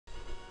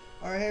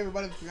Alright, hey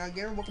everybody, it's Forgotten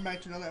Gamer. Welcome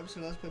back to another episode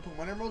of Let's Play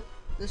Pokemon Emerald.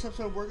 This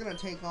episode, we're gonna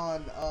take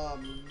on,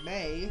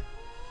 May.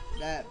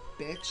 That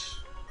bitch.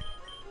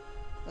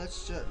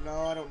 Let's just,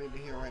 no, I don't need to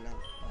hear right now.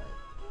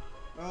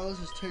 Alright. Let's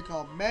just take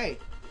on May.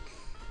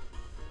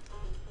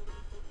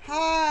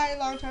 Hi,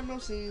 long time no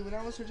see. When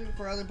I was searching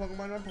for other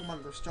Pokemon, my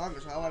Pokemon grew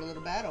stronger, so how about a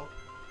little battle?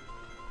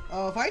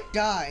 Oh, if I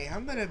die,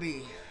 I'm gonna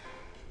be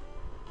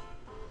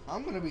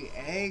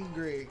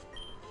angry.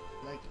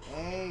 Like,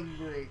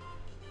 angry.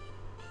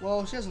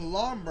 Well, she has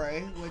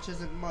Lombre, which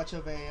isn't much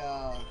of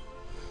a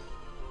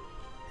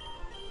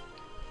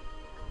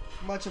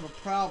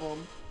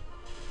problem.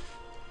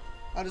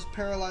 I'll just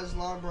paralyze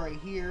Lombre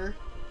here.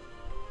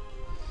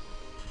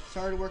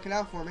 Started working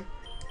out for me.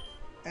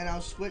 And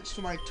I'll switch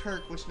to my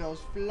Turk, which knows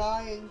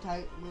flying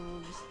type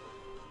moves.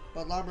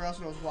 But Lombre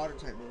also knows water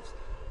type moves.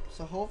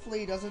 So hopefully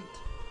he doesn't...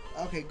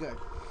 Okay, good.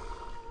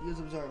 Use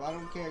Absorb. I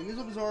don't care. Use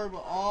Absorb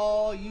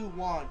all you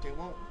want. It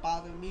won't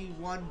bother me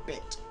one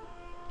bit.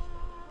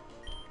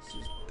 Let's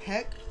use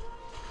Peck.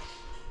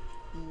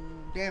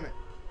 Damn it.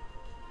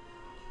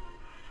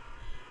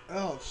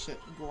 Oh shit.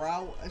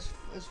 Growl.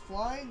 Is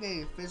flying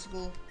a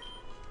physical?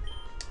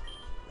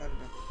 I don't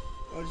know.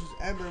 I'll just use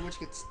Ember, which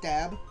gets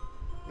Stab,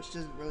 which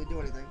doesn't really do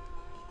anything.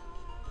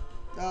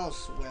 Oh,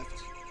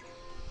 Swift.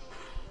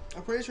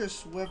 I'm pretty sure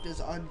Swift is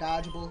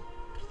undodgeable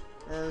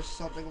or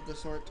something of the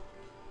sort.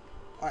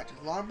 Alright,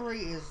 Lombre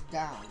is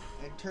down.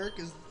 And Turk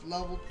is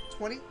level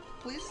 20,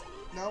 please?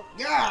 No?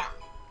 Yeah!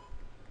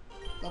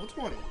 Level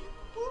 20.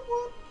 Whoop,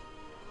 whoop.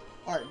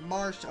 Alright,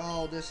 Marsh.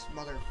 Oh, this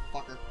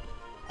motherfucker.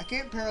 I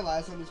can't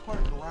paralyze him. He's part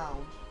of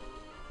ground.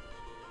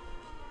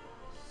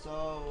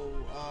 So,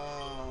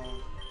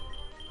 I'll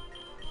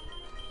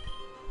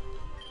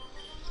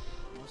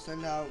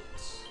send out...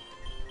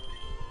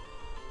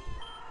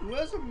 Who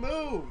has a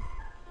move?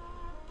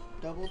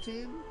 Double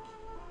team?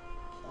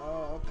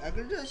 Oh, I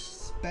could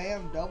just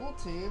spam double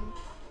team.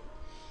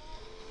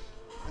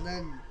 And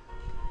then...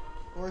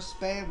 Or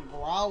spam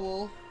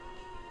Growl.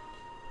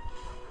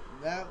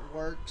 That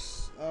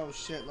works. Oh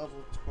shit,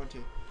 level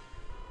 20.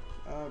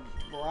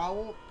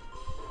 Growl.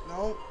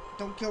 No,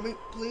 don't kill me,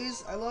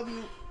 please. I love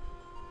you.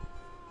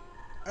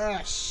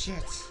 Ah,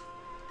 shit.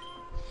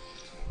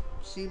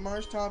 See,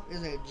 Marshtomp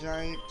is a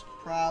giant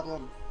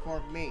problem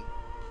for me.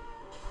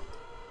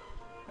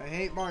 I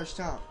hate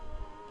Marshtomp.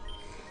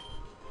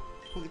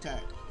 Quick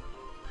attack.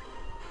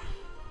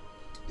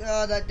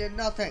 Oh, that did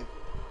nothing.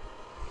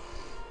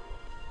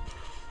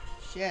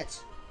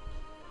 Shit.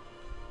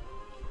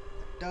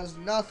 Does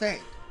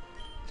nothing.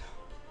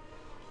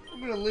 I'm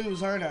gonna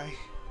lose, aren't I?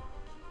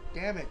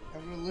 Damn it,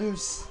 I'm gonna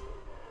lose.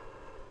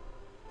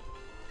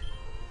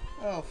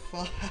 Oh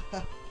fuck.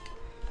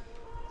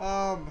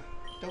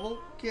 Double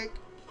kick.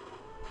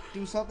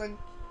 Do something.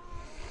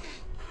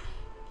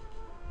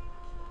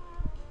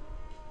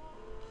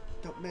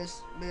 Don't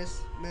miss.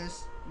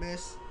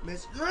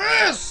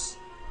 Yes!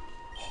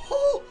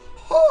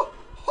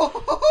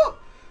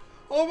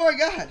 Oh my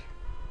god.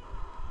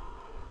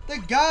 The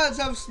gods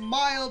have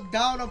smiled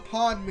down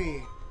upon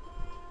me.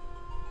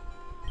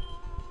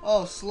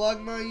 Oh,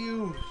 Slugma,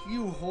 you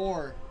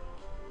whore.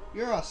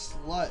 You're a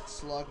slut,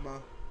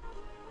 Slugma.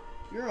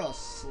 You're a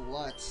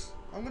slut.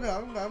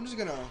 I'm just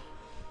gonna...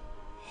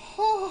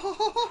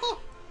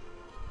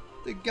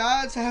 The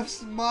gods have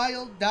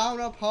smiled down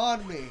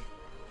upon me.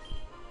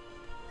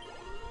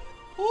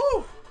 Woo!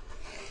 Oh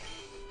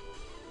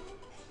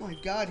my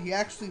god, he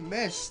actually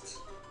missed.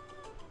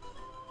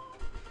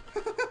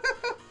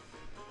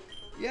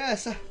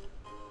 Yes.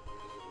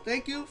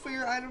 Thank you for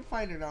your item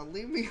finder. Now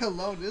leave me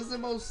alone. This is the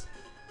most...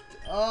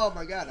 Oh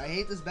my god, I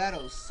hate this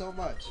battle so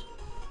much.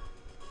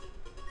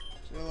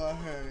 How'd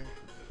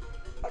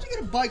you get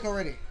a bike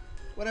already?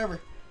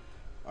 Whatever.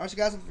 Alright, so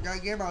guys, I'm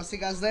Forgotten Gamer. I'll see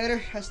you guys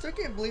later. I still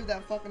can't believe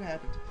that fucking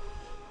happened.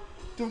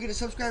 Don't forget to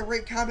subscribe,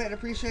 rate, comment, and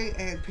appreciate,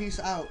 and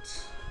peace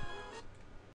out.